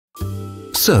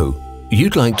So,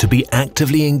 you'd like to be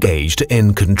actively engaged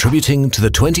in contributing to the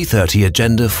 2030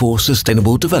 Agenda for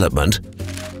Sustainable Development?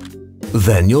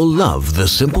 Then you'll love the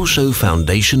simpleshow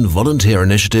Foundation Volunteer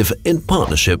Initiative in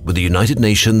partnership with the United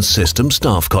Nations System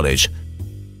Staff College.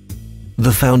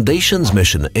 The Foundation's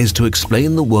mission is to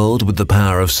explain the world with the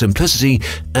power of simplicity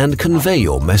and convey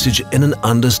your message in an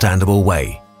understandable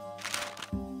way.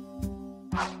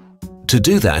 To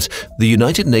do that, the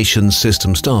United Nations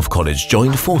System Staff College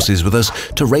joined forces with us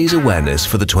to raise awareness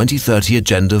for the 2030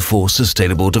 Agenda for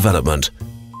Sustainable Development.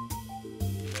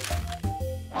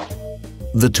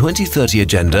 The 2030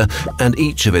 Agenda and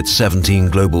each of its 17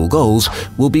 global goals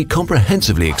will be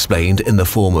comprehensively explained in the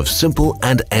form of simple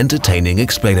and entertaining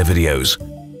explainer videos.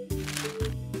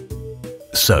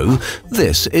 So,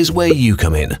 this is where you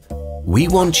come in. We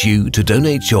want you to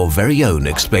donate your very own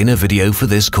explainer video for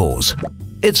this cause.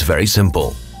 It's very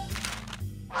simple.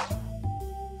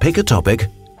 Pick a topic,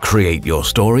 create your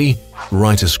story,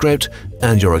 write a script,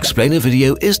 and your explainer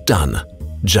video is done.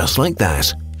 Just like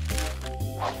that.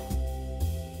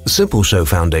 simpleshow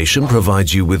Foundation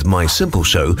provides you with My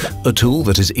simpleshow, a tool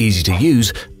that is easy to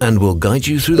use and will guide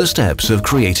you through the steps of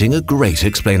creating a great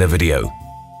explainer video.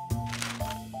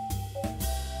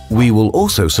 We will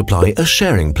also supply a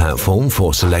sharing platform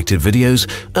for selected videos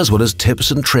as well as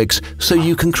tips and tricks so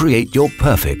you can create your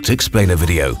perfect explainer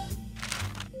video.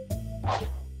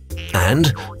 And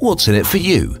what's in it for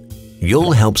you?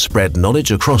 You'll help spread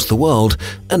knowledge across the world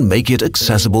and make it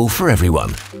accessible for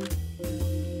everyone.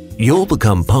 You'll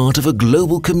become part of a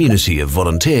global community of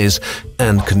volunteers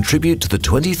and contribute to the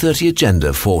 2030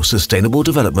 Agenda for Sustainable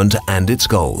Development and its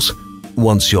goals.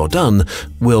 Once you're done,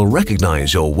 we'll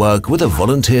recognize your work with a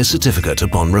volunteer certificate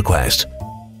upon request.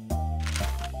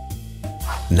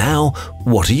 Now,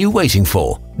 what are you waiting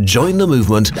for? Join the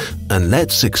movement and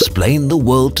let's explain the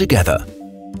world together.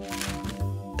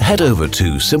 Head over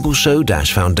to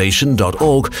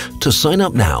simpleshow-foundation.org to sign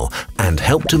up now and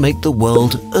help to make the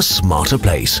world a smarter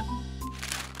place.